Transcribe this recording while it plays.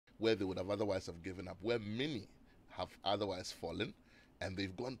where they would have otherwise have given up, where many have otherwise fallen, and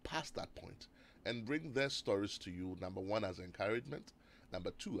they've gone past that point, and bring their stories to you, number one, as encouragement,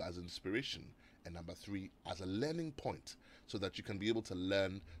 number two, as inspiration, and number three, as a learning point, so that you can be able to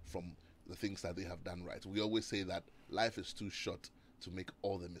learn from the things that they have done right. We always say that life is too short to make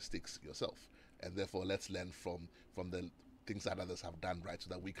all the mistakes yourself, and therefore let's learn from the things that others have done right, so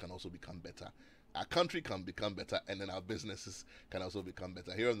that we can also become better. Our country can become better, and then our businesses can also become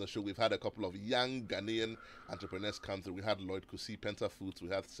better. Here on the show, we've had a couple of young Ghanaian entrepreneurs come through. We had Lloyd Kusi, Penta Foods. We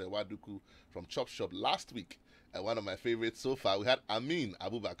had Sewaduku from Chop Shop last week. One of my favorites so far, we had Amin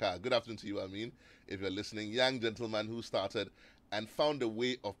Abubakar. Good afternoon to you, Amin, if you're listening. Young gentleman who started and found a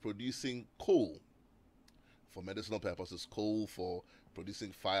way of producing coal for medicinal purposes, coal for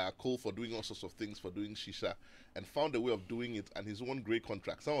producing fire, coal for doing all sorts of things, for doing shisha, and found a way of doing it, and his own great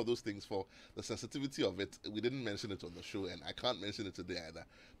contract. Some of those things, for the sensitivity of it, we didn't mention it on the show, and I can't mention it today either.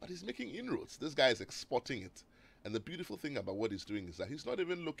 But he's making inroads. This guy is exporting it. And the beautiful thing about what he's doing is that he's not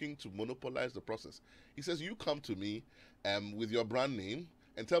even looking to monopolize the process. He says, you come to me with your brand name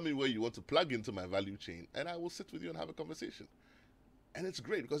and tell me where you want to plug into my value chain, and I will sit with you and have a conversation. And it's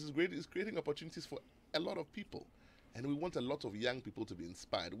great, because it's creating opportunities for a lot of people. And we want a lot of young people to be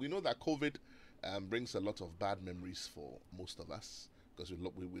inspired. We know that COVID brings a lot of bad memories for most of us, because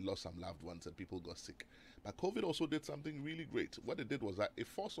we lost some loved ones and people got sick. But COVID also did something really great. What it did was that it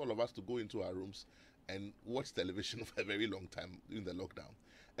forced all of us to go into our rooms and watch television for a very long time during the lockdown.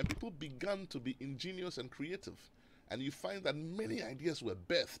 And people began to be ingenious and creative. And you find that many ideas were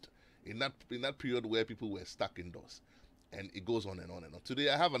birthed in that period where people were stuck indoors. And it goes on and on and on. Today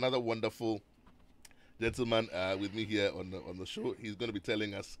I have another wonderful gentleman with me here on the show. He's going to be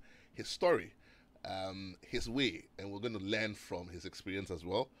telling us his story, his way, and we're going to learn from his experience as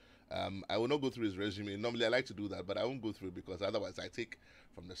well. I will not go through his resume. Normally I like to do that, but I won't go through it, because otherwise I take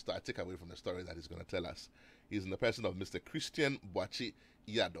away from the story that he's going to tell us. He's in the person of Mr. Christian Boakye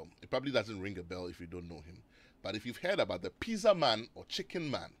Iyadom. It probably doesn't ring a bell if you don't know him. But if you've heard about the pizza man or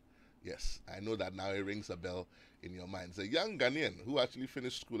chicken man, yes, I know that now it rings a bell in your mind. He's a young Ghanaian who actually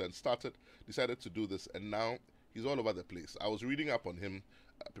finished school and decided to do this, and now he's all over the place. I was reading up on him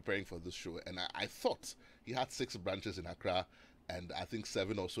preparing for this show, and I thought he had 6 branches in Accra, and I think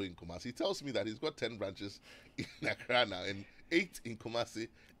 7 or so in Kumasi. He tells me that he's got 10 branches in Accra now, and 8 in Kumasi,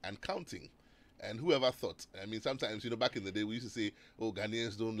 and counting. And whoever thought? I mean, sometimes, back in the day, we used to say, oh,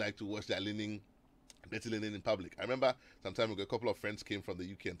 Ghanaians don't like to wash their dirty linen in public. I remember some time ago, a couple of friends came from the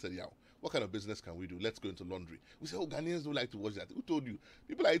UK and said, yeah, what kind of business can we do? Let's go into laundry. We said, oh, Ghanaians don't like to wash that. Who told you?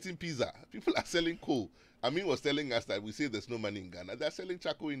 People are eating pizza. People are selling coal. Amin was telling us that we say there's no money in Ghana. They're selling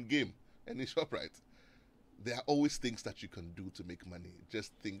charcoal in Game and in ShopRite. There are always things that you can do to make money.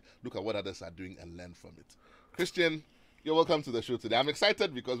 Just look at what others are doing and learn from it. Christian, you're welcome to the show today. I'm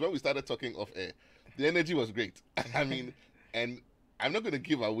excited because when we started talking off air, the energy was great. I mean, and I'm not going to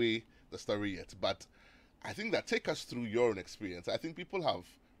give away the story yet, but I think that take us through your own experience. I think people have,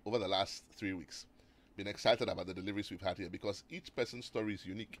 over the last 3 weeks, been excited about the deliveries we've had here, because each person's story is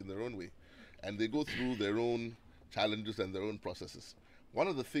unique in their own way, and they go through their own challenges and their own processes. One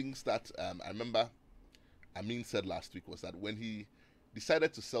of the things that I remember Amin said last week was that when he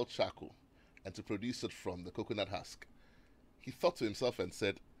decided to sell charcoal and to produce it from the coconut husk, he thought to himself and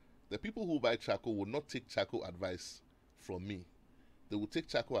said, the people who buy charcoal will not take charcoal advice from me. They will take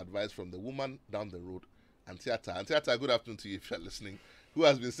charcoal advice from the woman down the road, Antiata. Antiata, good afternoon to you if you're listening, who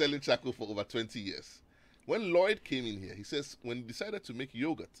has been selling charcoal for over 20 years. When Lloyd came in here, he says when he decided to make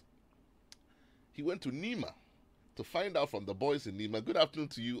yogurt, he went to Nima to find out from the boys in Nima. Good afternoon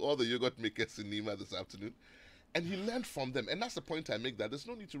to you, all the yogurt makers in Nima this afternoon. And he learned from them. And that's the point I make, that there's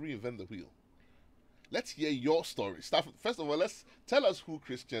no need to reinvent the wheel. Let's hear your story. First of all, let's tell us who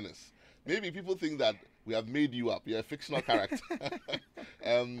Christian is. Maybe people think that we have made you up. You're a fictional character.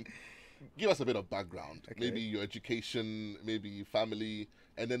 Give us a bit of background. Okay. Maybe your education, maybe family,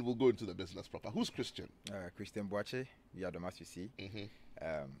 and then we'll go into the business proper. Who's Christian? Christian Boakye Iyadom, as you see.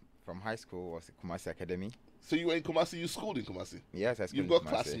 From high school was Kumasi Academy. So you were in Kumasi, you schooled in Kumasi? Yes, I schooled You've got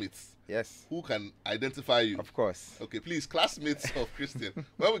classmates? Yes. Who can identify you? Of course. Okay, please, classmates of Christian.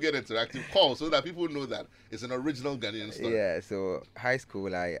 When we get interactive, call so that people know that it's an original Ghanaian story. Yeah, so high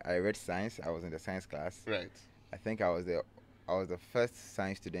school, I read science. I was in the science class. Right. I think I was the first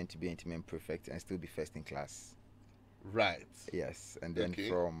science student to be interim prefect and still be first in class. Right. Yes, and then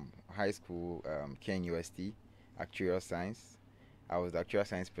from high school, KNUST, actuarial science. I was the actuarial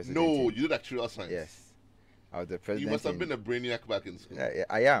science president. No, you did actuarial science? Yes. I was the president. You must have been a brainiac back in school. Yeah,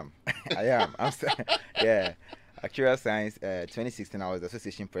 I am. I am. Yeah. Actuarial science, 2016, I was the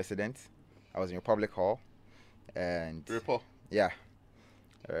association president. I was in Republic Hall. And Repo? Yeah.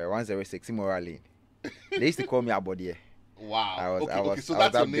 106 Immoral Lane. They used to call me Abodie. Wow. Okay, So I was that's your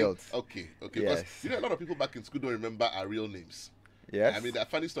that name. built. Okay. Yes. Because a lot of people back in school don't remember our real names. Yes. I mean, there are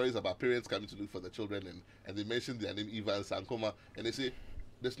funny stories about parents coming to look for the children, and they mention their name Ivan Sankoma, and they say,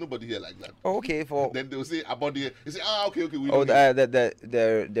 "There's nobody here like that." Oh, okay. Then they'll say Abodie. They say, okay, we Oh, know you."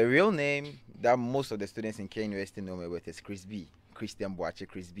 the real name that most of the students in K University know me with is Chris B. Christian Boache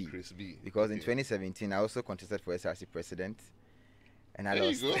Chris B. Chris B. Because in 2017 I also contested for SRC president, and I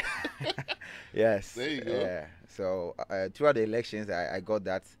lost. There you go. Yes. There you go. So throughout the elections, I got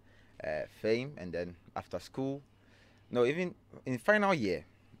that fame, and then after school, no, even in final year,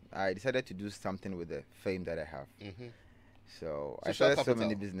 I decided to do something with the fame that I have. So I started so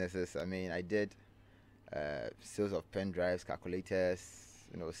many businesses. I mean, I did sales of pen drives, calculators,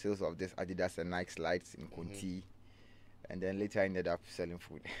 sales of this Adidas and Nike slides in Kunti, and then later I ended up selling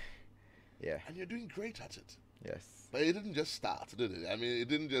food. Yeah. And you're doing great at it. Yes. But it didn't just start, did it? I mean, it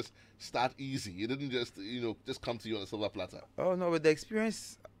didn't just start easy. It didn't just, just come to you on a silver platter. Oh, no, with the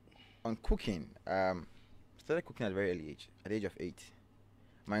experience on cooking, started cooking at a very early age, at the age of 8.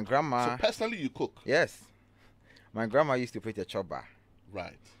 My grandma... So personally, you cook? Yes. My grandma used to operate a chop bar.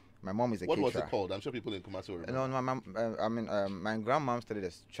 Right. My mom is a caterer. What was it called? I'm sure people in Kumasi will remember. No, my mom, my grandma started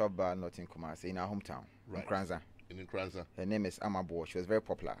a chop bar not in Kumasi, in our hometown, in Kranza. In Kranza. Her name is Amabo. She was very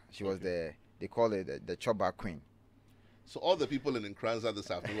popular. She was they call it the chop bar queen. So all the people in Kranza this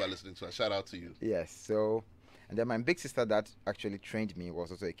afternoon who are listening to us, shout out to you. Yes. So, and then my big sister that actually trained me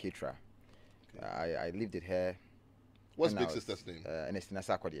was also a caterer. Okay. I lived with her. What's big sister's name? Ernestina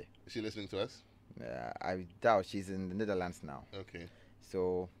Sarkodie. Is she listening to us? I doubt. She's in the Netherlands now. Okay.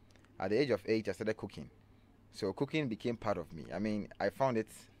 So, at the age of 8, I started cooking. So cooking became part of me. I mean, I found it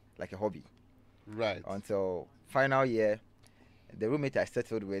like a hobby. Right. Until final year, the roommate I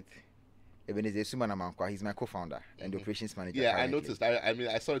settled with, Ebenezer Suman Amankwa, he's my co-founder and the operations manager. Yeah, currently. I noticed. I mean,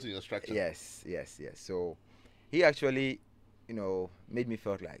 I saw it in your structure. Yes. So he actually, made me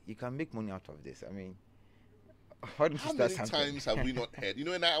feel like you can make money out of this. I mean, how many times have we not heard?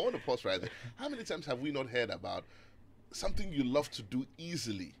 And I want to pause right there. How many times have we not heard about something you love to do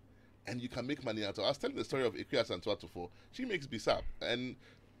easily and you can make money out of? I was telling the story of Ikuya Santuatufo. She makes bisap, and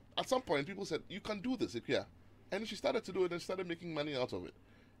at some point people said, you can do this, Ikuya. And she started to do it and started making money out of it.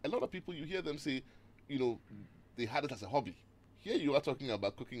 A lot of people, you hear them say, they had it as a hobby. Here you are talking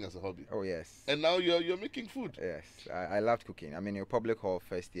about cooking as a hobby. Oh, yes. And now you're making food. Yes, I loved cooking. I mean, in public hall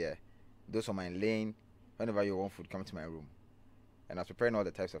first year, those are my lane. Whenever you want food, come to my room. And I was preparing all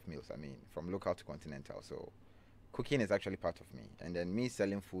the types of meals. I mean, from local to continental. So cooking is actually part of me. And then me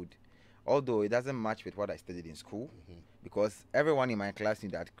selling food, although it doesn't match with what I studied in school, because everyone in my class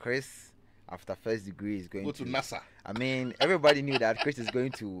knew that Chris, after first degree, is going go to NASA. I mean, everybody knew that Chris is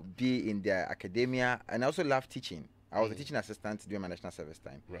going to be in the academia. And I also love teaching. I was a teaching assistant during my national service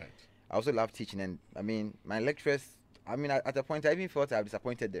time. Right. I also love teaching. And I mean, my lecturers, at a point, I even felt I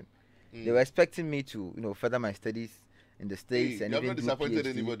disappointed them. They were expecting me to, further my studies in the States. Hey, and you have even not disappointed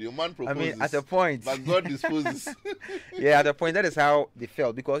anybody. Your man proposes. I mean, at a point. But God disposes. Yeah, at a point, that is how they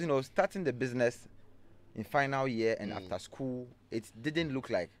felt. Because, starting the business in final year and after school, it didn't look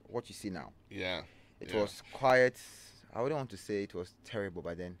like what you see now. Yeah. It was quiet. I wouldn't want to say it was terrible,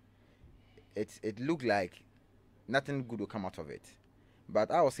 but then it looked like nothing good will come out of it. But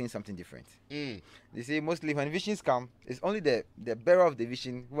I was seeing something different. They say mostly when visions come, it's only the bearer of the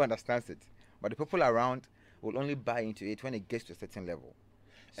vision who understands it. But the people around will only buy into it when it gets to a certain level.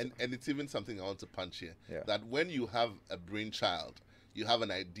 So. And it's even something I want to punch here. Yeah. That when you have a brainchild, you have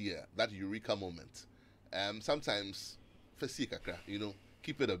an idea, that eureka moment. Sometimes,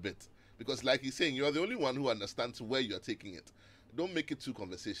 keep it a bit. Because like he's saying, you're the only one who understands where you're taking it. Don't make it too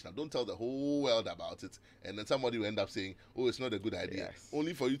conversational. Don't tell the whole world about it. And then somebody will end up saying, oh, it's not a good idea. Yes.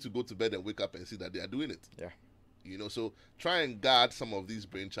 Only for you to go to bed and wake up and see that they are doing it. Yeah. So try and guard some of these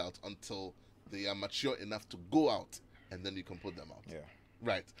brainchilds until they are mature enough to go out, and then you can put them out. Yeah.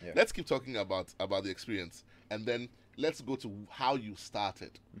 Right. Yeah. Let's keep talking about the experience. And then let's go to how you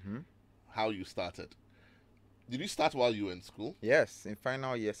started. How you started. Did you start while you were in school? Yes, in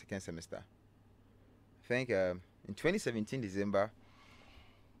final year, second semester. I think in 2017 December,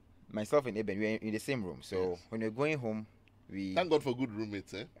 myself and Eben, we were in the same room. So when we were going home, we... Thank God for good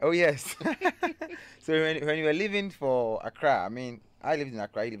roommates, eh? Oh, yes. So when we were leaving for Accra, I mean, I lived in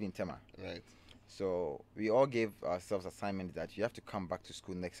Accra, he lived in Tema. Right. So we all gave ourselves assignments that you have to come back to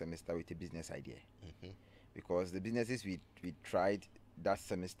school next semester with a business idea. Because the businesses we tried that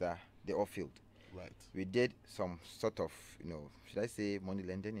semester, they all failed. Right. We did some sort of, should I say money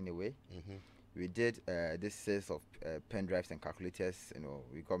lending in a way? We did this sales of pen drives and calculators,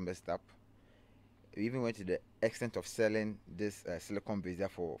 we got messed up. We even went to the extent of selling this silicone brazier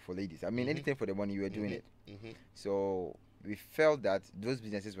for ladies. I mean, anything for the money, we were doing it. So we felt that those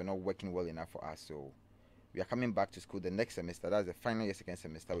businesses were not working well enough for us. So we are coming back to school the next semester. That's the final year, second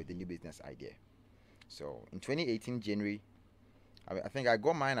semester, with the new business idea. So in 2018 January, I think I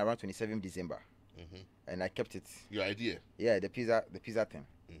got mine around 27 December, and I kept it. Your idea? Yeah, the pizza thing.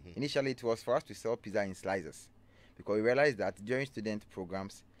 Initially, it was for us to sell pizza in slices, because we realized that during student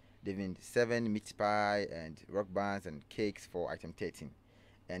programs, they've been serving meat pie and rock bands and cakes for item 13.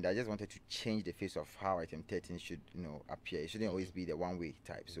 And I just wanted to change the face of how item 13 should, appear. It shouldn't always be the one-way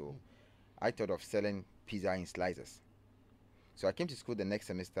type. So I thought of selling pizza in slices. So I came to school the next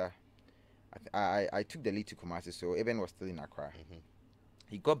semester. I took the lead to Kumasi, so Eben was still in Accra.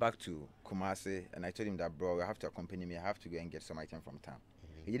 He got back to Kumasi, and I told him that, bro, you have to accompany me. I have to go and get some item from town.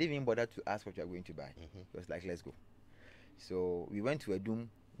 He didn't even bother to ask what you are going to buy. He was like, let's go. So we went to Anim.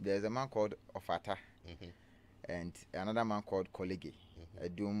 There's a man called Ofata and another man called Kolege.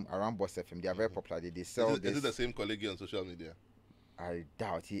 Anim around Boss FM. They are very popular. They sell Is it the same Kolege on social media? I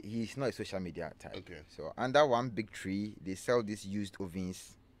doubt. He's not a social media type. Okay. So under one big tree, they sell these used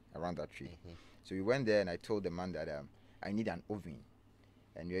ovens around that tree. So we went there, and I told the man that I need an oven,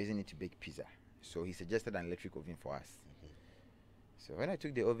 and we're using it to bake pizza. So he suggested an electric oven for us. So when I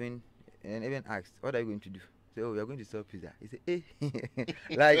took the oven, and even asked, what are you going to do? So, oh, we are going to sell pizza. He said, eh.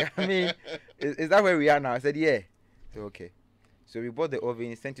 Like, I mean, is that where we are now? I said, yeah. So, okay. So we bought the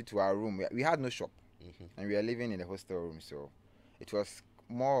oven, sent it to our room. We had no shop, and we were living in a hostel room. So it was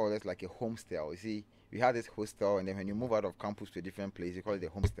more or less like a homestay. You see, we had this hostel, and then when you move out of campus to a different place, you call it a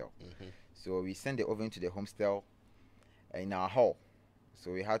homestay. So we sent the oven to the homestay in our hall.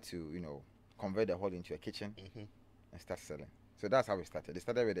 So we had to, convert the hall into a kitchen and start selling. So that's how we started. They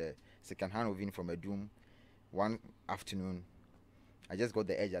started with a second-hand oven from a doom. One afternoon, I just got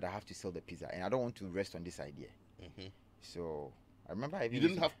the edge that I have to sell the pizza, and I don't want to rest on this idea. So I remember you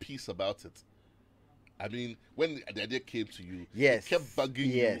didn't have peace about it. I mean, when the idea came to you, yes, it kept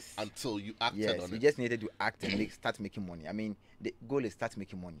bugging you until you acted on it. Yes, we just needed to act and start making money. I mean, the goal is start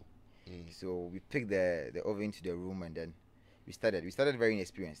making money. So we picked the oven to the room, and then we started. We started very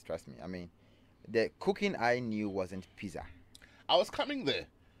inexperienced, trust me. I mean, the cooking I knew wasn't pizza. I was coming there.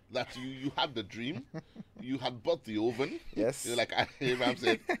 That you had the dream, you had bought the oven. Yes. You're like, Abraham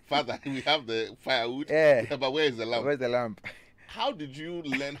said, Father, we have the firewood. Yeah. But where is the lamp? Where's the lamp? How did you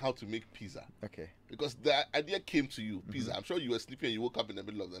learn how to make pizza? Okay. Because the idea came to you, pizza. I'm sure you were sleeping and you woke up in the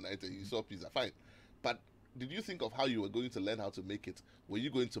middle of the night and you saw pizza. Fine. But did you think of how you were going to learn how to make it? Were you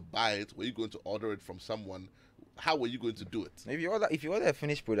going to buy it? Were you going to order it from someone? How were you going to do it? If you order a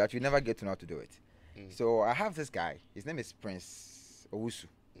finished product, you never get to know how to do it. So I have this guy. His name is Prince Owusu.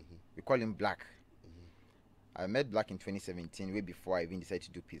 We call him Black. I met Black in 2017, way before I even decided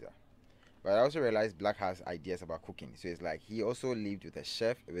to do pizza. But I also realized Black has ideas about cooking. So it's like he also lived with a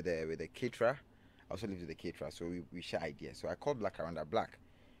chef, with a caterer. I also lived with a caterer, so we share ideas. So I called Black around that, Black,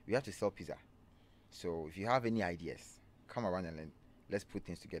 we have to sell pizza. So if you have any ideas, come around and let's put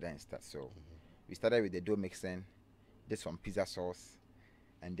things together and start. So we started with the dough mixing, did some pizza sauce,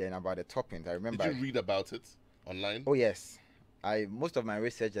 and then about the toppings. I remember. Did you read about it online? Oh yes. Most of my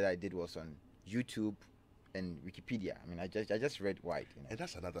research that I did was on YouTube and Wikipedia. I mean, I just read wide. And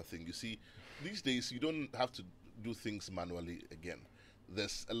that's another thing. You see, these days you don't have to do things manually again.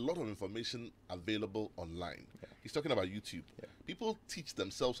 There's a lot of information available online. He's talking about YouTube. People teach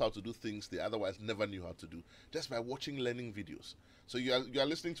themselves how to do things they otherwise never knew how to do just by watching learning videos. So you are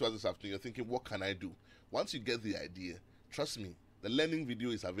listening to us this afternoon. You're thinking, what can I do? Once you get the idea, trust me, the learning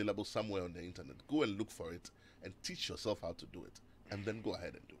video is available somewhere on the internet. Go and look for it and teach yourself how to do it, and then go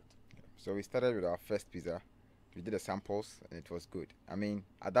ahead and do it. So we started with our first pizza. We did the samples, and it was good. I mean,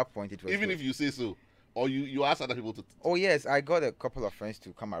 at that point, it was even good. If you say so, or you ask other people to. Oh yes, I got a couple of friends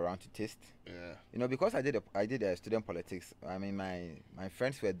to come around to taste. Yeah. Because I did student politics. I mean, my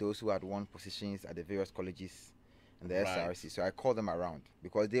friends were those who had won positions at the various colleges and the SRC. So I called them around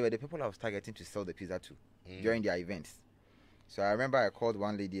because they were the people I was targeting to sell the pizza to during their events. So I remember I called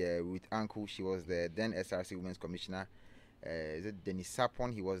one lady, Ruth Uncle. She was the then SRC Women's Commissioner. Is it Denis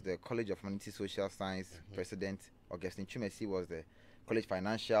Sapon? He was the College of Humanity Social Science President. Augustine Chumesi was the College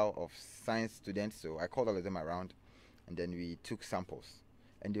Financial of Science students. So I called all of them around, and then we took samples,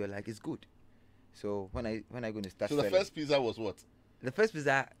 and they were like, "It's good." So when I going to start? So the first pizza was what? The first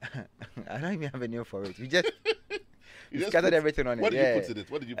pizza, I don't even have a name for it. We just we scattered everything on it. What did you put in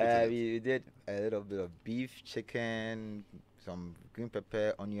it? What did you put in it? We did a little bit of beef, chicken, some green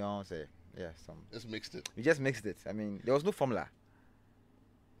pepper, onions. Some. Just mixed it. We just mixed it. I mean, there was no formula.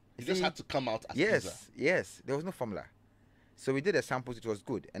 You just had to come out as pizza. Pizza. Yes, there was no formula. So we did a samples. It was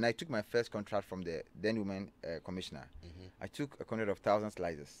good, and I took my first contract from the then woman commissioner. I took a contract of 1,000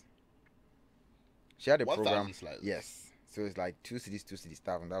 slices. She had a 1,000 program. slices. Yes. So it's like 2 cities,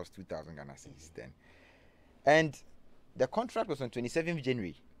 1,000. That was 2,000 Ghana cedis then. And the contract was on 27th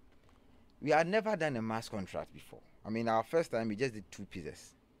January. We had never done a mass contract before. I mean, our first time we just did 2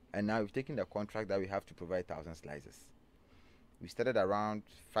 pieces, and now we've taken the contract that we have to provide 1,000 slices. We started around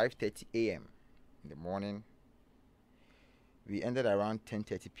 5:30 a.m. in the morning. We ended around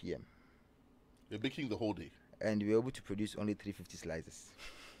 10:30 p.m. You're baking the whole day. And we were able to produce only 350 slices.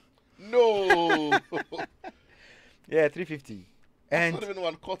 No. Yeah, 350. That's not even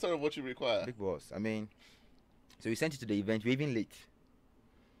 1/4 of what you require. Big boss. I mean, so we sent it to the event. We're even late.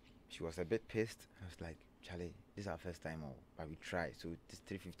 She was a bit pissed. I was like, Charlie, this is our first time, but we try. So this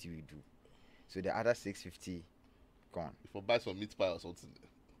 350 we do. So the other 650 gone. If I buy some meat pie or something.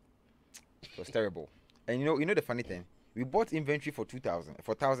 It was terrible. And you know the funny thing, we bought inventory for 2,000,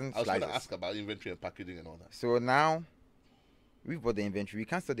 for 1,000 I was slices. going to ask about inventory and packaging and all that. So now we bought the inventory. We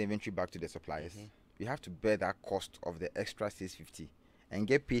can't sell the inventory back to the suppliers. We have to bear that cost of the extra 650 and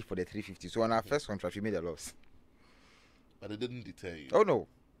get paid for the 350. So on our first contract, we made a loss. But it didn't deter you. Oh no.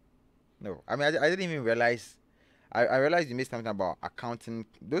 No, I mean, I didn't even realize. I realized you made something about accounting.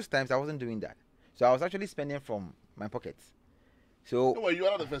 Those times I wasn't doing that. So I was actually spending from my pockets. So No, you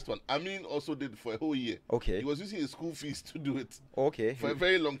are not the first one. Amin also did for a whole year. okay. He was using his school fees to do it Okay. for a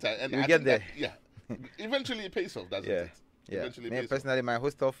very long time. And You I get think that, there. yeah. Eventually it pays off, doesn't Yeah. it? Yeah. Eventually it Me pays off. personally, my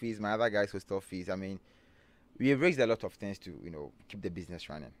hostel fees, my other guys' hostel fees. I mean, we raised a lot of things to keep the business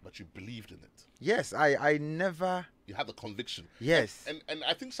running. But you believed in it. Yes, I never. You had the conviction. Yes. And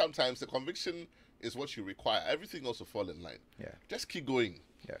I think sometimes the conviction is what you require. Everything else will fall in line. Yeah. Just keep going.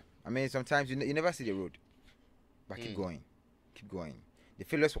 Yeah. I mean, sometimes you never see the road, but keep going, keep going. The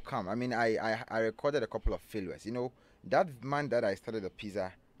failures will come. I mean, I recorded a couple of failures. That month that I started the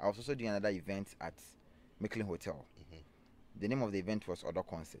pizza, I was also doing another event at Micklin Hotel. The name of the event was Other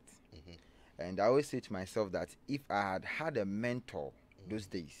Concert. And I always say to myself that if I had a mentor those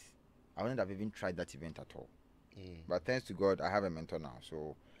days, I wouldn't have even tried that event at all. But thanks to God, I have a mentor now.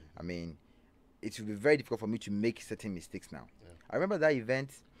 So, I mean, it will be very difficult for me to make certain mistakes now. I remember that event.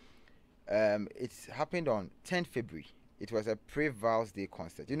 It happened on 10th February. It was a pre-Val's Day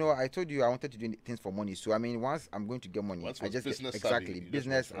concert. I told you I wanted to do things for money. So I mean, once I'm going to get money, Once I just business exactly savvy,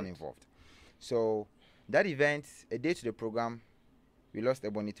 business and involved. So that event, a day to the program, we lost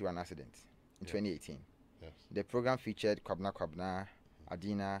Ebony to an accident in 2018. Yes. The program featured Kwabna,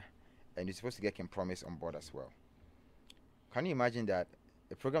 Adina, and you're supposed to get Kim Promise on board as well. Can you imagine that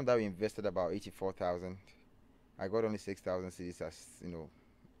a program that we invested about 84,000, I got only 6,000 cedis as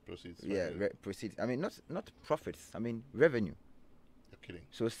Proceeds. yeah, proceeds. I mean, not profits. I mean, revenue. You're kidding.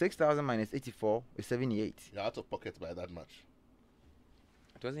 So 6,000 minus 84 is 78. You're out of pocket by that much.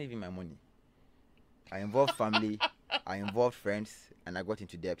 It wasn't even my money. I involved family, I involved friends, and I got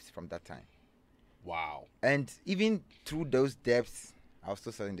into debts from that time. Wow. And even through those debts, I was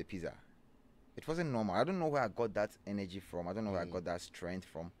still selling the pizza. It wasn't normal. I don't know where I got that energy from. I don't know where I got that strength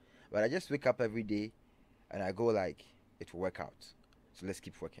from. But I just wake up every day and I go like, it will work out. So let's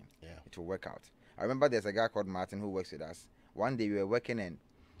keep working. Yeah. It will work out. I remember there's a guy called Martin who works with us. One day we were working and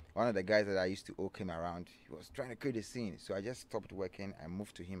one of the guys that I used to owe came around. He was trying to create a scene. So I just stopped working. I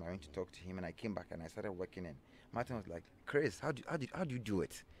moved to him. I went to talk to him and I came back and I started working. And Martin was like, Chris, how do you do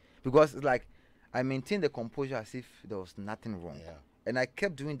it? Because it's like I maintained the composure as if there was nothing wrong. Yeah. And I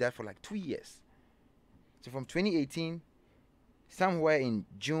kept doing that for like 2 years. So from 2018, somewhere in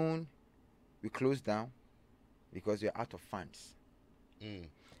June, we closed down because we were out of funds.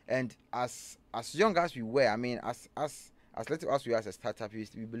 And as young as we were, I mean, as little as we were as a startup, we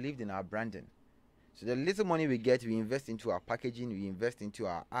believed in our branding. So the little money we get, we invest into our packaging, we invest into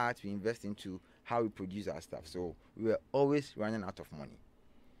our art, we invest into how we produce our stuff. So we were always running out of money.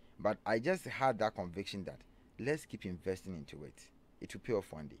 But I just had that conviction that let's keep investing into it. It will pay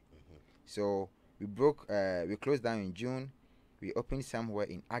off one day. So we closed down in June. We opened somewhere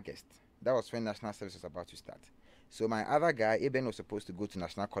in August. That was when National Service was about to start. So my other guy, Eben, was supposed to go to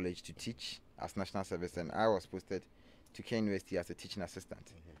National College to teach as National Service, and I was posted to Kent University as a teaching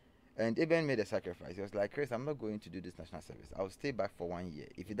assistant. And Eben made a sacrifice. He was like, Chris, I'm not going to do this National Service. I'll stay back for 1 year.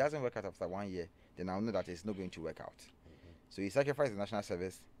 If it doesn't work out after 1 year, then I'll know that it's not going to work out. So he sacrificed the National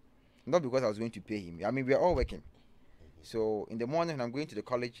Service, not because I was going to pay him. I mean, we are all working. So in the morning when I'm going to the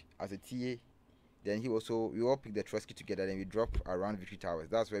college as a TA, then we all pick the Trusky together, then we drop around Victory Towers.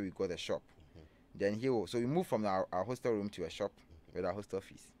 That's where we got the shop. Then so we moved from our hostel room to a shop with our hostel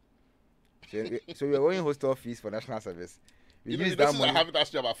fees. So we were owing hostel fees for National Service. We You know, used this that is money. I haven't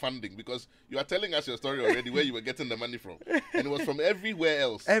asked you about funding because you are telling us your story already where you were getting the money from, and it was from everywhere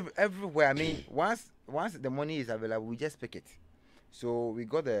else. Everywhere. I mean, once the money is available, we just pick it. So we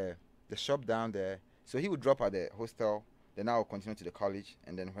got the shop down there. So he would drop at the hostel. Then I would continue to the college,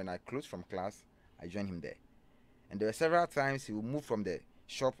 and then when I closed from class, I joined him there. And there were several times he would move from the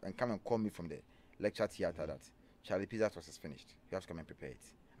shop and come and call me from the lecture theater that Charlie Pizza toast is finished. You have to come and prepare it.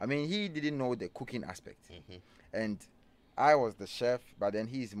 I mean, he didn't know the cooking aspect, and I was the chef, but then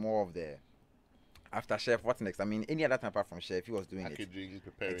he's more of the after chef. What's next? I mean, any other time apart from chef, he was doing Packaging, it.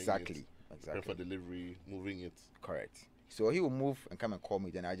 preparing Exactly. prepare for delivery, moving it. Correct. So he will move and come and call me.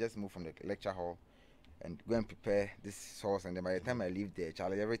 Then I just move from the lecture hall and go and prepare this sauce. And then by the time I leave there,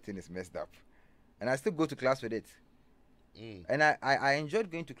 Charlie, everything is messed up. And I still go to class with it. And I enjoyed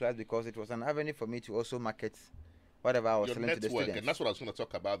going to class because it was an avenue for me to also market whatever I was Your selling to the network, students. and that's what I was going to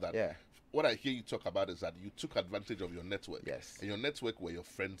talk about. That Yeah. What I hear you talk about is that you took advantage of your network. Yes. And your network were your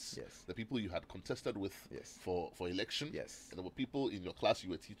friends, Yes. the people you had contested with Yes. for election. Yes. And there were people in your class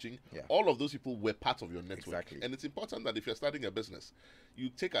you were teaching. Yeah. All of those people were part of your network. Exactly. And it's important that if you're starting a business, you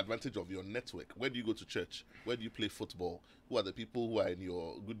take advantage of your network. Where do you go to church? Where do you play football? Who are the people who are in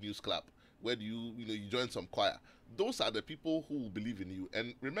your good news club? Where do you join some choir? Those are the people who will believe in you.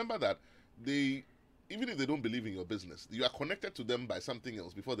 And remember that even if they don't believe in your business, you are connected to them by something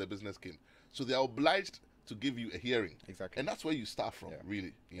else before their business came. So they are obliged to give you a hearing. Exactly. And that's where you start from, Yeah.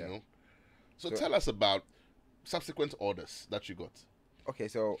 really, you Yeah. know. So tell us about subsequent orders that you got. Okay,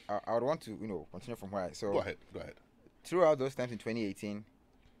 so I would want to, continue from where. So Go ahead. throughout those times in 2018,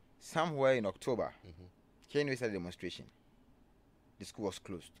 somewhere in October, KNU started a demonstration. The school was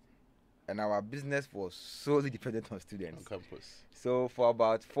closed. And our business was solely dependent on students. On campus. So for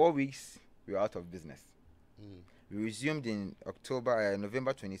about 4 weeks, we were out of business. We resumed in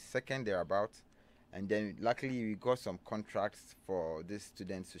November 22nd, thereabout. And then luckily we got some contracts for these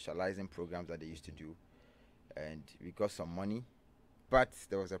student socializing programs that they used to do. And we got some money. But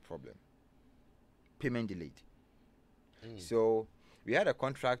there was a problem. Payment delayed. So we had a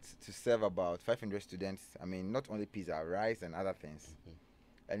contract to serve about 500 students. I mean, not only pizza, rice and other things.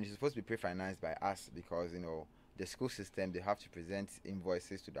 And it's supposed to be pre-financed by us because, the school system, they have to present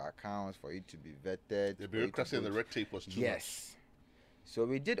invoices to the accounts for it to be vetted. The bureaucracy and the red tape was too much. Yes. So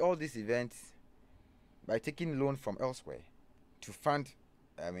we did all these events by taking loan from elsewhere to fund,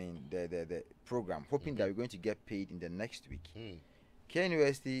 the program, hoping that we're going to get paid in the next week. KN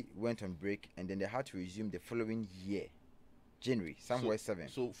University went on break, and then they had to resume the following year, January, somewhere 7.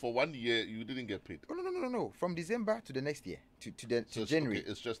 So for 1 year, you didn't get paid? Oh, no. From December to the next year, to So January. Okay,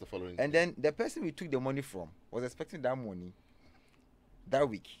 it's just the following And year. then the person we took the money from was expecting that money that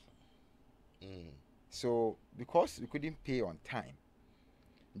week. So because we couldn't pay on time,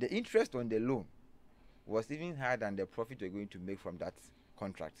 the interest on the loan was even higher than the profit we're going to make from that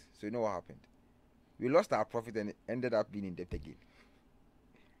contract. So you know what happened? We lost our profit and ended up being in debt again.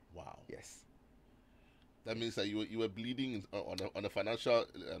 Wow. Yes. That means that you were bleeding on a financial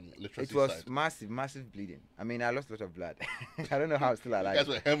literacy It was side. massive bleeding. I mean, I lost a lot of blood. I don't know how I'm still alive. You guys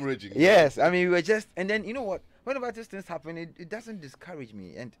were hemorrhaging. Yes, I mean, we were just, and then you know what? Whenever these things happen, it doesn't discourage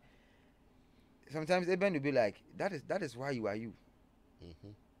me. And sometimes Eben will be like, "That is why you are you."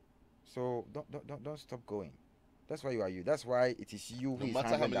 So don't stop going. That's why you are you. That's why it is you who No is matter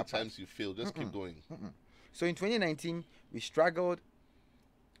how handling many that part. times you fail, just keep going. So in 2019, we struggled.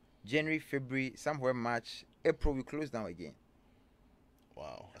 January, February, somewhere March, April, we closed down again.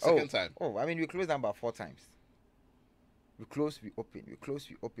 Wow. Second time. Oh, I mean, we closed down about 4 times. We closed, we opened. We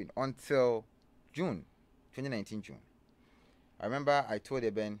closed, we opened until June, 2019 June. I remember I told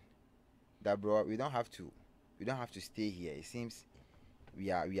Eben that, bro, we don't have to stay here. It seems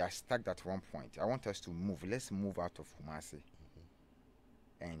we are stuck at one point. I want us to move. Let's move out of Kumasi.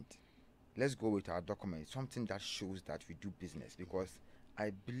 And let's go with our documents, something that shows that we do business, because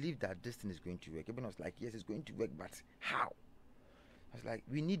I believe that this thing is going to work. Eben was like, yes, it's going to work, but how? I was like,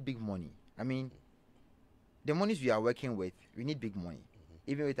 we need big money. I mean, the monies we are working with, we need big money.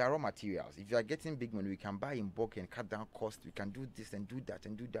 Even with our raw materials. If you are getting big money, we can buy in bulk and cut down costs. We can do this and do that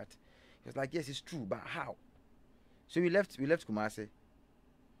and do that. He was like, yes, it's true, but how? So we left Kumasi.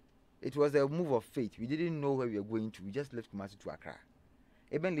 It was a move of faith. We didn't know where we were going to. We just left Kumasi to Accra.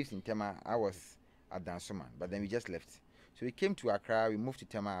 Eben lives in Tema. I was at Dansoman, but then we just left. So we came to Accra. We moved to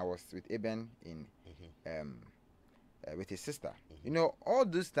Tema. I was with Eben with his sister. You know, all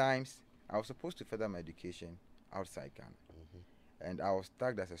those times I was supposed to further my education outside Ghana, and I was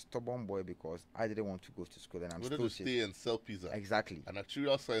tagged as a stubborn boy because I didn't want to go to school, and I'm Wanted still to stay and sell pizza. Exactly. An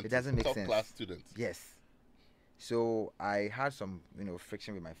actuarial scientist, It doesn't make top sense. class student. Yes. So I had some,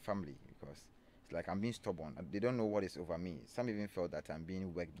 friction with my family because it's like I'm being stubborn. They don't know what is over me. Some even felt that I'm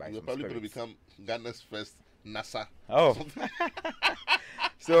being worked by You're some probably going to spirits. become Ghana's first NASA. Oh.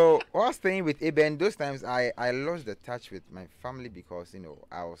 So while staying with Eben, those times I lost the touch with my family because, you know,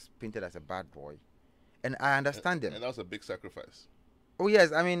 I was painted as a bad boy. And I understand them. And that was a big sacrifice. Oh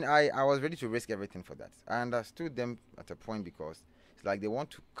yes, I mean I was ready to risk everything for that. I understood them at a point because it's like they want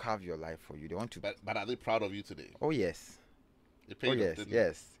to carve your life for you. They want to. But are they proud of you today? Oh yes. They paid Oh off, yes, didn't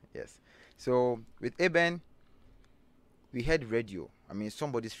yes. So with Eben, we had radio. I mean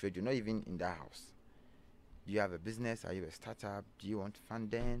somebody's radio, not even in that house. Do you have a business? Are you a startup? Do you want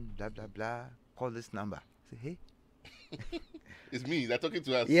funding? Blah blah blah. Call this number. Say hey. It's me. They're talking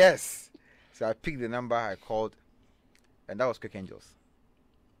to us. Yes. So I picked the number. I called, and that was Quick Angels.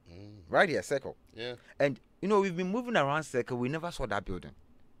 Right here, Circle. Yeah. And you know we've been moving around Circle. We never saw that building,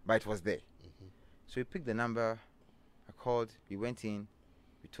 but it was there. So we picked the number. I called. We went in.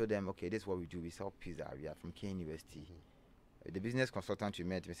 We told them, okay, this is what we do. We sell pizza. We are from K University. The business consultant we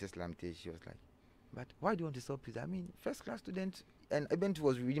met, Mrs. Lamte, she was like, but why do you want to sell pizza? I mean, first class student, and Eben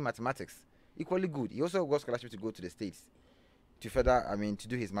was reading mathematics, equally good. He also got scholarship to go to the States to further, I mean, to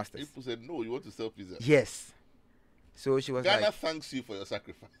do his master's. People said, no, you want to sell pizza. Yes. So she was Ghana like, thanks you for your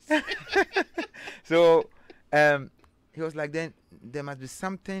sacrifice. so he was like, then there must be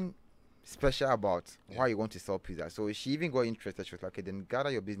something special about why you want to sell pizza. So she even got interested. She was like, okay, then gather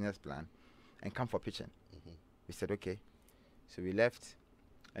your business plan and come for pitching. We said, okay. So we left.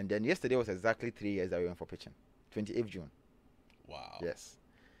 And then yesterday was exactly 3 years that we went for pitching. 28th June. Wow. Yes.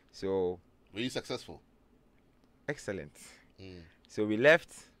 So. Were you successful? Excellent. So we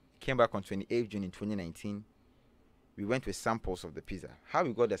left, came back on 28th June in 2019. We went with samples of the pizza. How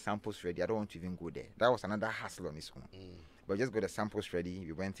we got the samples ready, I don't want to even go there. That was another hassle on its own. But just got the samples ready.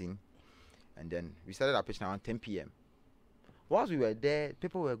 We went in. And then we started our pitching around 10 p.m. Whilst we were there,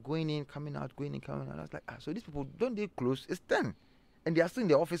 people were going in, coming out, going in, coming out. I was like, so these people, don't they close? It's 10. And they are still in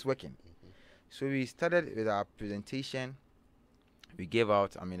the office working. So we started with our presentation. We gave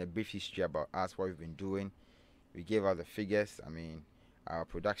out, I mean, a brief history about us, what we've been doing. We gave out the figures, I mean, our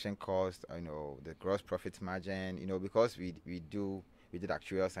production cost, you know, the gross profit margin, you know, because we did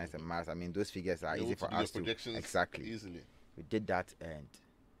actuarial science and maths. I mean, those figures are easy for us to exactly easily. We did that, and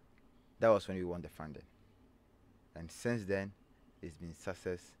that was when we won the funding. And since then, it's been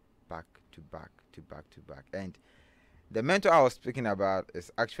success back to back to back to back. And the mentor I was speaking about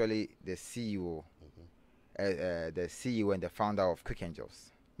is actually the CEO, the CEO and the founder of Quick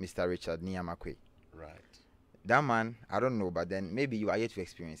Angels, Mr. Richard Niamakwe. Right. That man, I don't know, but then maybe you are yet to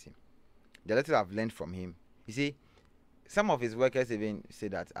experience him. The little I've learned from him, you see, some of his workers even say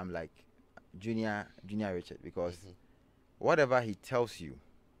that I'm like Junior Richard, because whatever he tells you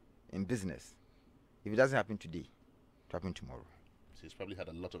in business, if it doesn't happen today, it will happen tomorrow. So he's probably had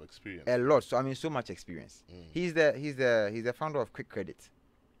a lot of experience. A lot. So I mean, so much experience. He's the founder of Quick Credit.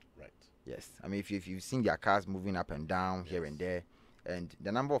 Right. Yes. I mean, if you've seen their cars moving up and down here and there, and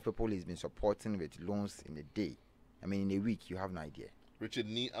the number of people he's been supporting with loans in a day, I mean, in a week, you have no idea. Richard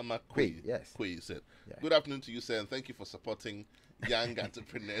Niamakwe. Yes. Kwe, you said. Yeah. Good afternoon to you, sir, and thank you for supporting young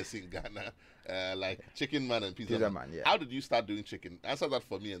entrepreneurs in Ghana, like Chicken Man and Pizza Man. Yeah. How did you start doing chicken? Answer that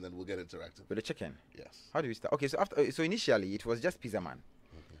for me, and then we'll get interactive. With the chicken. Yes. How do we start? Okay, so initially it was just Pizza Man,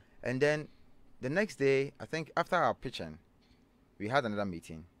 and then the next day, I think after our pitching, we had another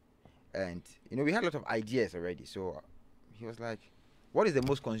meeting, and you know we had a lot of ideas already. So he was like, "What is the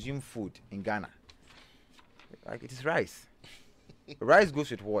most consumed food in Ghana?" Like, it is rice. Rice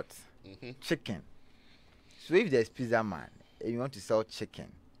goes with what? Chicken. So if there's Pizza Man and you want to sell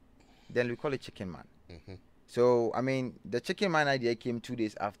chicken, then we call it Chicken Man. So I mean, the Chicken Man idea came 2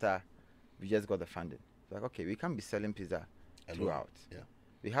 days after we just got the funding. It's like, okay, we can't be selling pizza throughout. Yeah.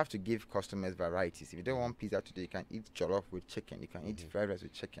 We have to give customers varieties. If you don't want pizza today, you can eat jollof with chicken. You can eat fried rice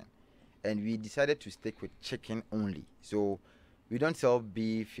with chicken. And we decided to stick with chicken only. So we don't sell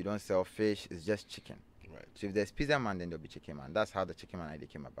beef, you don't sell fish, it's just chicken. Right. So if there's Pizza Man, then there'll be Chicken Man. That's how the Chicken Man idea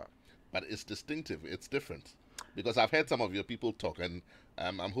came about. But it's distinctive. It's different. Because I've heard some of your people talk, and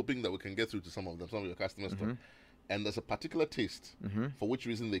I'm hoping that we can get through to some of them, some of your customers talk. And there's a particular taste, for which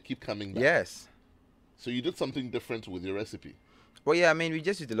reason they keep coming back. Yes. So you did something different with your recipe. Well, yeah, I mean, we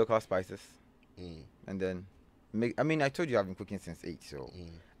just use the local spices. And then I mean, I told you I've been cooking since 8, so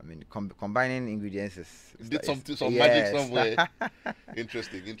I mean, combining ingredients is did some magic somewhere.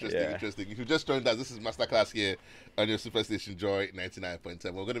 Interesting. If you just joined us, this is Masterclass here on your Superstation Joy 99.7.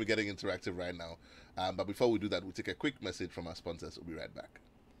 We're going to be getting interactive right now, but before we do that, we'll take a quick message from our sponsors. We'll be right back.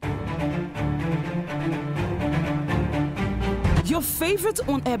 Your favorite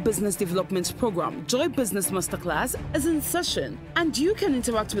on-air business development program, Joy Business Masterclass, is in session, and you can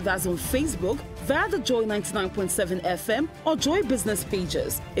interact with us on Facebook via the Joy 99.7 FM or Joy Business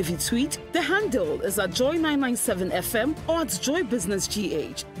pages. If you tweet, the handle is at Joy 997 FM or at Joy Business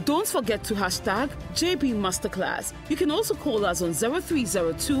GH. Don't forget to hashtag JB Masterclass. You can also call us on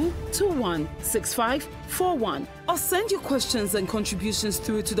 0302 216541 or send your questions and contributions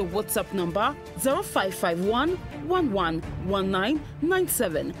through to the WhatsApp number 0551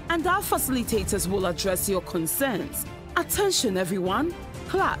 111997, and our facilitators will address your concerns. Attention everyone,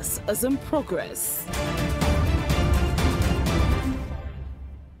 class is in progress.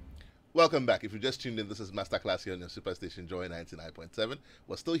 Welcome back. If you just tuned in, this is Masterclass here on your Superstation Joy 99.7.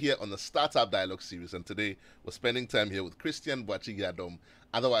 We're still here on the Startup Dialogue series, and today we're spending time here with Christian Boachi-Yadom,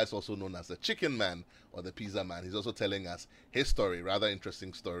 otherwise also known as the Chicken Man or the Pizza Man. He's also telling us his story, rather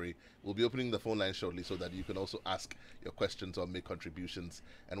interesting story. We'll be opening the phone line shortly so that you can also ask your questions or make contributions.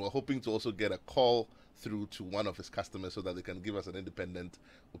 And we're hoping to also get a call through to one of his customers so that they can give us an independent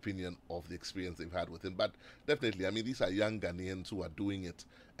opinion of the experience they've had with him. But definitely, I mean, these are young Ghanaians who are doing it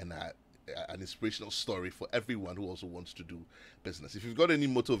and are an inspirational story for everyone who also wants to do business. If you've got any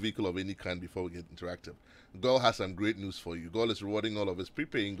motor vehicle of any kind, before we get interactive, Goal has some great news for you. Goal is rewarding all of his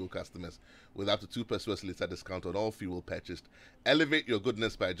prepaying Go customers with up to 2 pesos litre discount on all fuel purchased. Elevate your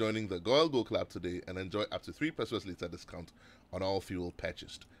goodness by joining the Goil Go Club today and enjoy up to 3 pesos litre discount on all fuel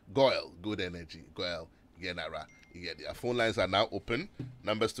purchased. Goil, good energy. Goil, Yenara. Our phone lines are now open.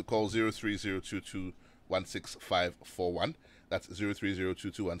 Numbers to call 03022165541. That's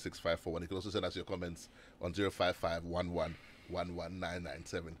 03022165541. You can also send us your comments on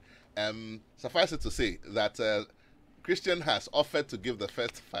 05511111997. Suffice it to say that Christian has offered to give the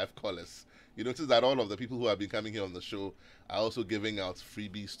first 5 callers. You notice that all of the people who have been coming here on the show are also giving out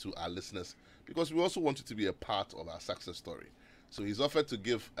freebies to our listeners because we also want you to be a part of our success story. So he's offered to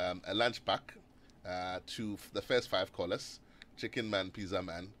give a lunch pack to the first 5 callers, Chicken Man, Pizza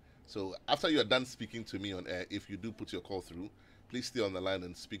Man. So after you are done speaking to me on air, if you do put your call through, please stay on the line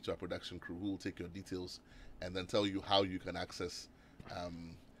and speak to our production crew who will take your details and then tell you how you can access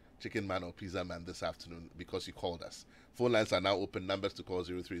Chicken Man or Pizza Man this afternoon because you called us. Phone lines are now open. Numbers to call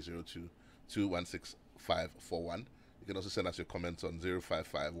 0302 216541. You can also send us your comments on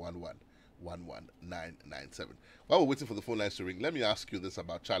 05511111997. While we're waiting for the phone lines to ring, let me ask you this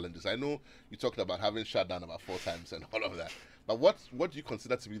about challenges. I know you talked about having shut down about 4 times and all of that. But what do you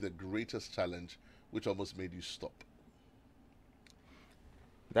consider to be the greatest challenge which almost made you stop?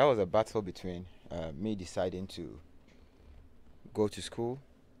 That was a battle between me deciding to go to school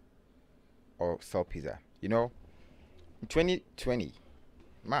or sell pizza. You know, in 2020,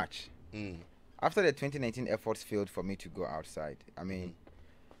 March, after the 2019 efforts failed for me to go outside, I mean,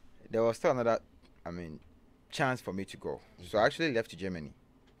 there was still another, chance for me to go. So I actually left to Germany.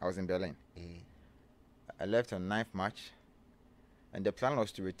 I was in Berlin. I left on 9th March. And the plan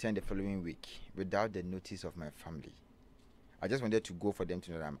was to return the following week without the notice of my family. I just wanted to go for them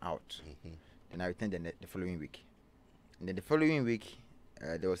to know that I'm out. And I returned the following week. And then the following week,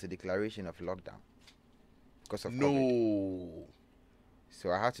 there was a declaration of lockdown because of COVID.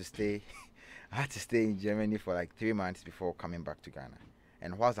 So I had to stay. I had to stay in Germany for like 3 months before coming back to Ghana.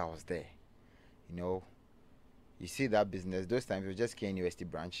 And whilst I was there, you see that business. Those times it was just KNUST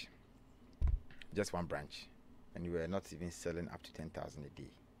branch, just one branch. And we were not even selling up to 10,000 a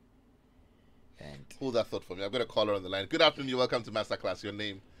day. And hold that thought for me. I've got a caller on the line. Good afternoon. You're welcome to Masterclass. Your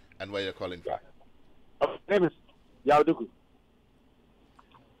name and where you're calling from. My name is Yauduku.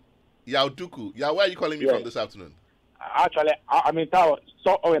 Yauduku. Where are you calling me from this afternoon? Actually, I'm in town,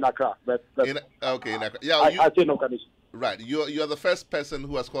 in Accra. But in Accra. I say no condition. Right. You're the first person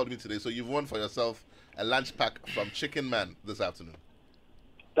who has called me today, so you've won for yourself a lunch pack from Chicken Man this afternoon.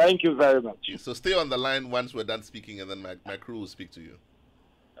 Thank you very much. So stay on the line once we're done speaking, and then my crew will speak to you.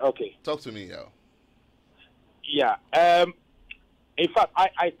 Okay. Talk to me, Yao. Yeah. In fact,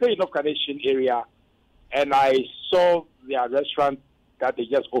 I stay in the Carnation area, and I saw their restaurant that they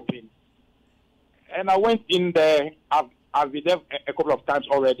just opened. And I went in there. I've been there a couple of times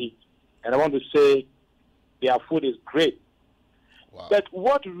already, and I want to say their food is great. Wow. But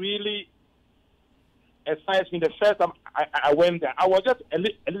what really excites me, the first time I went there, I was just a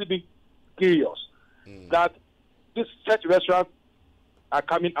little bit curious that this such restaurants are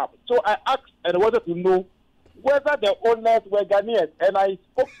coming up. So I asked and I wanted to know whether the owners were Ghanaians. And I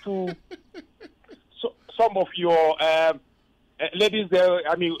spoke to some of your ladies there.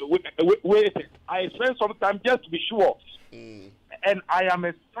 Wait. I spent some time just to be sure. And I am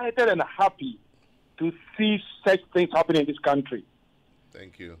excited and happy to see such things happen in this country.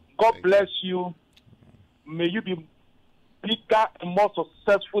 Thank you. God bless you. May you be bigger and more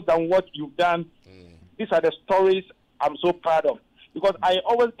successful than what you've done. These are the stories I'm so proud of. Because I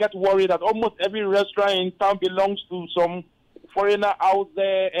always get worried that almost every restaurant in town belongs to some foreigner out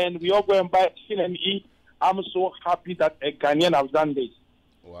there, and we all go and buy chicken and eat. I'm so happy that a Ghanaian has done this.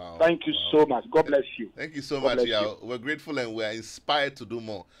 Wow. Thank you so much. God bless you. Thank you so God much. bless Yeah, you. we're grateful and we're inspired to do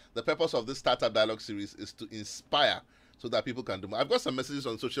more. The purpose of this Startup Dialogue series is to inspire so that people can do more. I've got some messages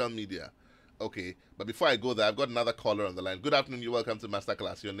on social media. Okay, but before I go there, I've got another caller on the line. Good afternoon. You're welcome to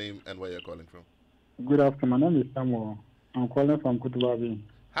Masterclass. Your name and where you're calling from. Good afternoon. My name is Samuel. I'm calling from Kutubabi.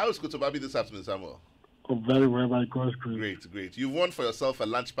 How is Kutubabi this afternoon, Samuel? Oh, very well, by God's grace. Great, great. You've won for yourself a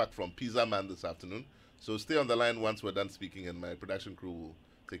lunch pack from Pizza Man this afternoon. So stay on the line once we're done speaking, and my production crew will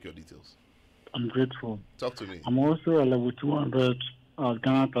take your details. I'm grateful. Talk to me. I'm also a level 200 at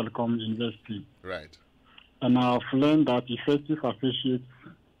Ghana Telecom University. Right. And I've learned that effective associates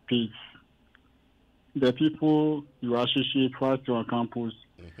pays. The people you associate whilst you're on campus,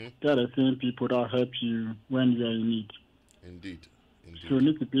 they're the same people that help you when you are in need. Indeed. Indeed. So you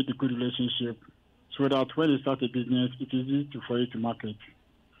need to build a good relationship so that when you start a business, it is easy for you to market.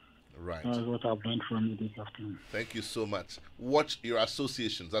 Right. That's what I've learned from you this afternoon. Thank you so much. Watch your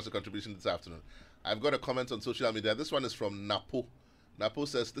associations. That's a contribution this afternoon. I've got a comment on social media. This one is from Napo. Napo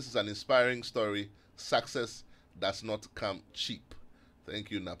says, this is an inspiring story. Success does not come cheap.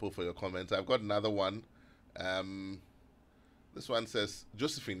 Thank you, Napo, for your comment. I've got another one. This one says,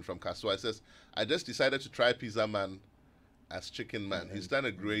 Josephine from Kaswa says, I just decided to try Pizza Man as Chicken Man. He's done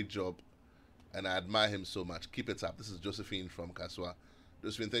a great job, and I admire him so much. Keep it up. This is Josephine from Kaswa.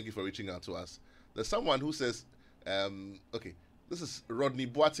 Josephine, thank you for reaching out to us. There's someone who says, okay, this is Rodney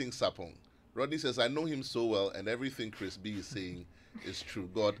Boating Sapong. Rodney says, I know him so well, and everything Chris B is saying is true.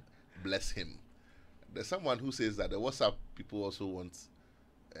 God bless him. There's someone who says that the WhatsApp people also want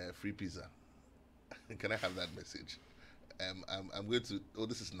free pizza. Can I have that message? I'm going to, oh,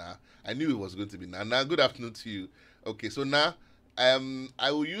 this is Na. I knew it was going to be Na. Na, good afternoon to you. Okay, so Na,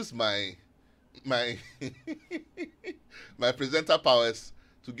 I will use my my presenter powers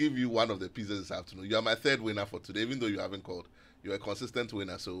to give you one of the pizzas this afternoon. You are my third winner for today, even though you haven't called. You're a consistent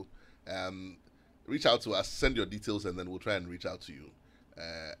winner, so reach out to us, send your details, and then we'll try and reach out to you.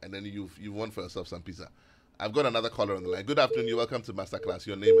 And then you've won for yourself some pizza. I've got another caller on the line. Good afternoon. You're welcome to Masterclass.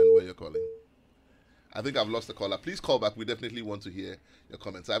 Your name and where you're calling. I think I've lost the caller. Please call back. We definitely want to hear your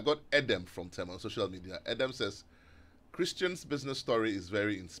comments. I've got Edem from Tem on social media. Edem says, Christian's business story is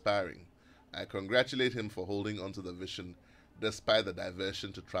very inspiring. I congratulate him for holding on to the vision despite the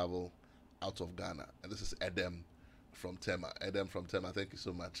diversion to travel out of Ghana. And this is Edem from Tema. Edem from Tema, thank you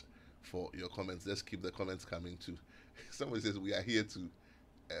so much for your comments. Let's keep the comments coming too. Somebody says we are here to,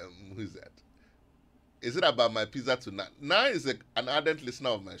 who is that? Is it about my pizza tonight? Na is an ardent listener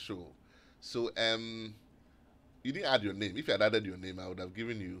of my show. So, you didn't add your name. If you had added your name, I would have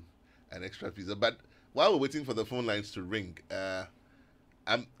given you an extra pizza. But while we're waiting for the phone lines to ring,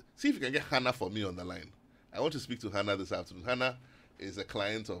 see if you can get Hannah for me on the line. I want to speak to Hannah this afternoon. Hannah is a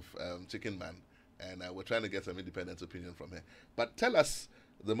client of Chicken Man, and we're trying to get some independent opinion from her. But tell us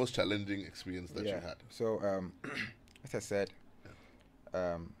the most challenging experience that you had. So, as I said,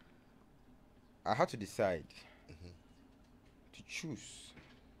 I had to decide to choose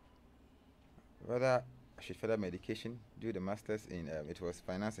whether I should further medication, do the master's in it was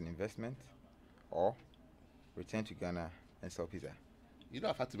finance and investment, or return to Ghana and sell pizza. You know,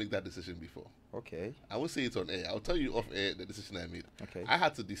 I've had to make that decision before. Okay. I won't say it on air. I'll tell you off air the decision I made. Okay. I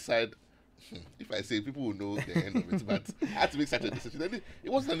had to decide. If I say, people will know the end of it, but I had to make such a decision. It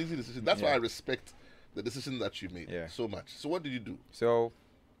wasn't an easy decision. That's why I respect the decision that you made so much. So what did you do? So,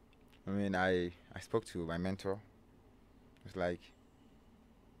 I mean, I spoke to my mentor. It was like,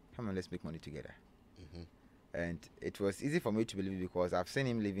 come on, let's make money together. And it was easy for me to believe because I've seen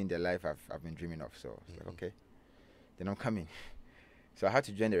him living the life I've been dreaming of. So, it's like, okay, then I'm coming. So I had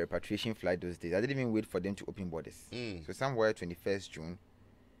to join the repatriation flight those days. I didn't even wait for them to open borders. So somewhere 21st June,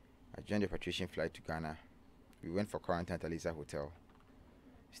 I joined the repatriation flight to Ghana. We went for quarantine at Alisa Hotel.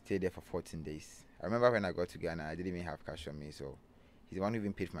 Stayed there for 14 days. I remember when I got to Ghana, I didn't even have cash on me. So he's the one who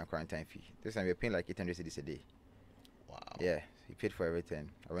even paid for my quarantine fee. This time we were paying like 800 cedis a day. Wow. Yeah, he paid for everything.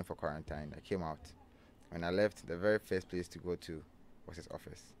 I went for quarantine. I came out. When I left, the very first place to go to was his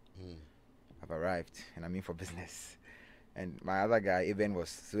office. I've arrived and I'm in for business. And my other guy, Eben, was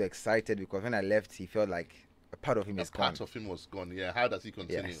so excited because when I left, he felt like a part of him is gone. Part of him was gone, yeah. How does he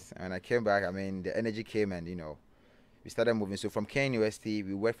continue? Yes, and I came back, I mean, the energy came and, you know, we started moving. So from Kenya University,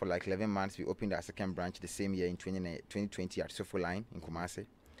 we worked for like 11 months. We opened our second branch the same year in 2020 at Sofo Line in Kumasi.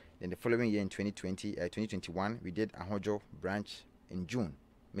 Then the following year in 2021, we did a Hojo branch in June,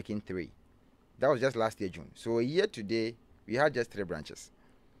 making 3. That was just last year, June. So a year today, we had just 3 branches.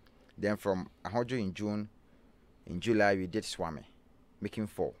 Then from Ahojo in June, in July we did Swami, making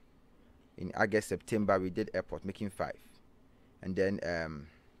 4. In August, September we did Airport, making 5. And then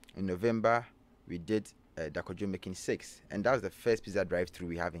in November we did Dakojo, making 6. And that was the first pizza drive-through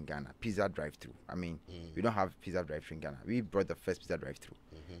we have in Ghana. Pizza drive-through. I mean, we don't have pizza drive-through in Ghana. We brought the first pizza drive-through.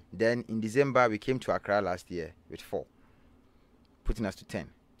 Then in December we came to Accra last year with 4, putting us to 10.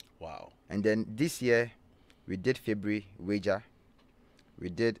 Wow. And then this year we did February, Wager. We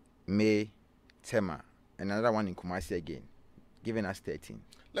did May, Tema, and another one in Kumasi again, giving us 13.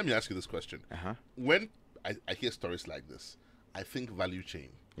 Let me ask you this question. When I hear stories like this, I think value chain.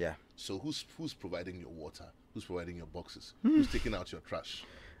 Yeah. So who's providing your water? Who's providing your boxes? Who's taking out your trash?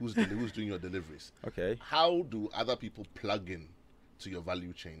 Who's doing your deliveries? Okay. How do other people plug in to your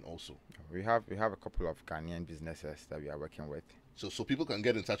value chain also? We have a couple of Ghanaian businesses that we are working with. So people can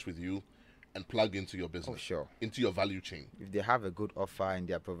get in touch with you and plug into your business. Oh, sure. Into your value chain. If they have a good offer and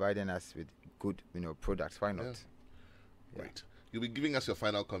they are providing us with good, products, why not? Yeah. Right. You'll be giving us your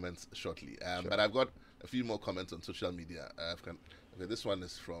final comments shortly. Sure. But I've got a few more comments on social media. Okay, this one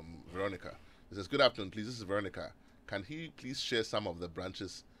is from Veronica. It says, "Good afternoon, please. This is Veronica. Can he please share some of the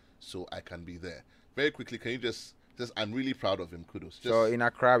branches so I can be there?" Very quickly, can you just I'm really proud of him. Kudos. So in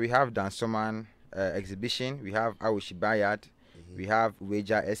Accra, we have Dansoman exhibition. We have Awishi Bayard. We have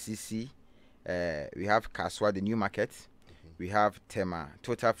Weja SCC. We have Kaswa, the new market. We have Tema,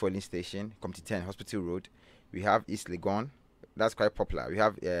 Total Fueling Station, Committee 10, Hospital Road. We have East Legon. That's quite popular. We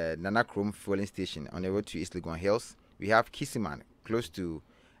have Nana Chrome Fueling Station on the road to East Legon Hills. We have Kisiman, close to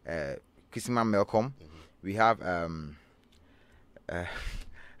Kisiman Melcom. We have a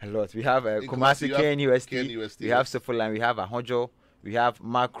lot. We have Kumasi KNUST. We have Sofolan. We have Ahojo. We have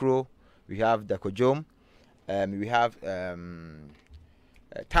Macro. We have Dakojom. We have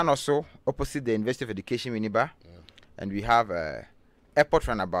Tanoso, opposite the University of Education, Winneba. And we have Airport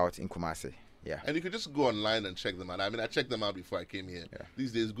Runabout in Kumasi. Yeah. And you can just go online and check them out. I mean, I checked them out before I came here. Yeah.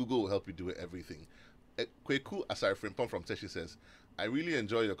 These days, Google will help you do everything. Kweku Asarifrimpon from Teshi says, "I really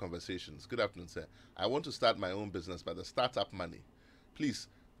enjoy your conversations. Good afternoon, sir. I want to start my own business by the startup money. Please,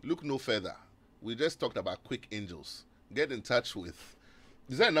 look no further. We just talked about Quick Angels. Get in touch with..."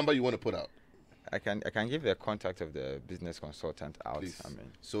 Is there a number you want to put out? I can give the contact of the business consultant out. Please. I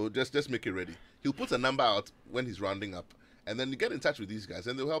mean, so just make it ready. He'll put a number out when he's rounding up, and then you get in touch with these guys,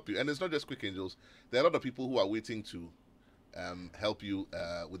 and they'll help you. And it's not just Quick Angels. There are a lot of people who are waiting to help you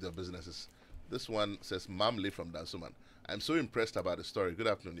with your businesses. This one says, "Mamle from Dansuman. I'm so impressed about the story. Good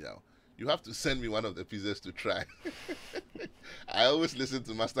afternoon, Yao. You have to send me one of the pizzas to try." I always listen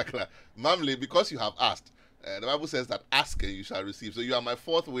to Masterclass. Mamle, because you have asked. The Bible says that ask and you shall receive. So you are my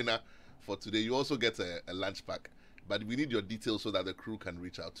 4th winner for today. You also get a lunch pack. But we need your details so that the crew can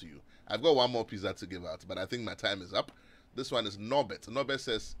reach out to you. I've got one more pizza to give out, but I think my time is up. This one is Norbert. Norbert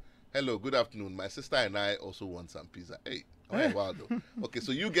says, "Hello, good afternoon. My sister and I also want some pizza." Hey, wow, though. Okay,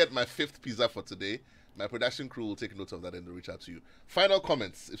 so you get my 5th pizza for today. My production crew will take note of that and they'll reach out to you. Final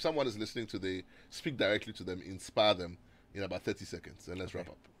comments. If someone is listening today, speak directly to them, inspire them in about 30 seconds, and let's wrap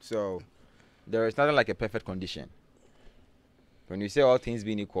up. so there is nothing like a perfect condition. When you say all things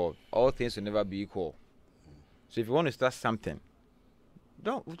being equal, all things will never be equal. So if you want to start something,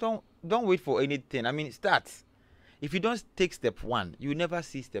 don't wait for anything. I mean, start. If you don't take step 1, you will never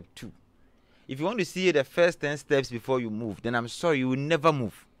see step 2. If you want to see the first 10 steps before you move, then I'm sorry, you will never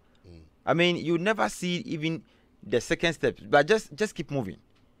move. I mean, you will never see even the second step. But just keep moving.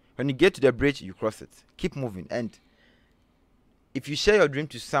 When you get to the bridge, you cross it. Keep moving. And if you share your dream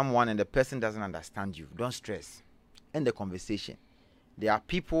to someone and the person doesn't understand you, don't stress. End the conversation. There are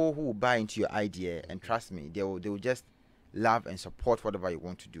people who will buy into your idea, and trust me, they will just love and support whatever you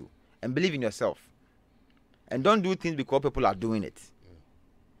want to do. And believe in yourself. And don't do things because people are doing it.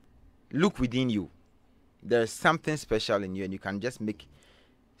 Look within you. There's something special in you, and you can just make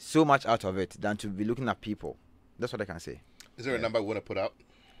so much out of it than to be looking at people. That's what I can say. Is there a number you want to put out?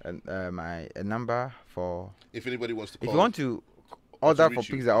 A number for... If anybody wants to call. If you want to order for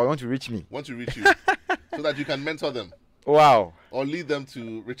pizza or want to reach me. Want to reach you. So that you can mentor them. Wow. Or lead them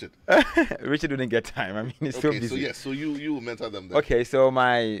to Richard. Richard wouldn't get time. I mean, it's so busy. So yes, so you will mentor them then. Okay, so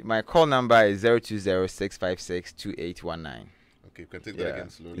my call number is 020-656-2819. Okay, you can take that again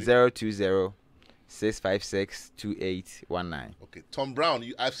slowly. 020-656-2819. Okay, Tom Brown,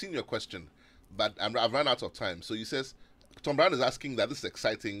 I've seen your question, but I've run out of time. So he says, Tom Brown is asking that this is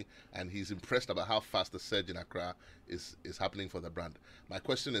exciting, and he's impressed about how fast the surge in Accra is happening for the brand. My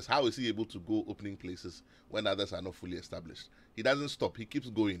question is, how is he able to go opening places when others are not fully established? He doesn't stop. He keeps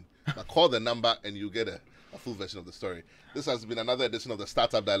going. But call the number and you get a full version of the story. This has been another edition of the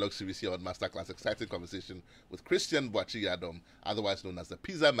Startup Dialogue series here on Masterclass. Exciting conversation with Christian Boachi Yadom, otherwise known as the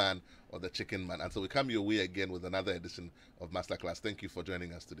Pizza Man or the Chicken Man. Until we come your way again with another edition of Masterclass, thank you for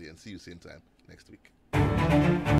joining us today, and see you same time next week.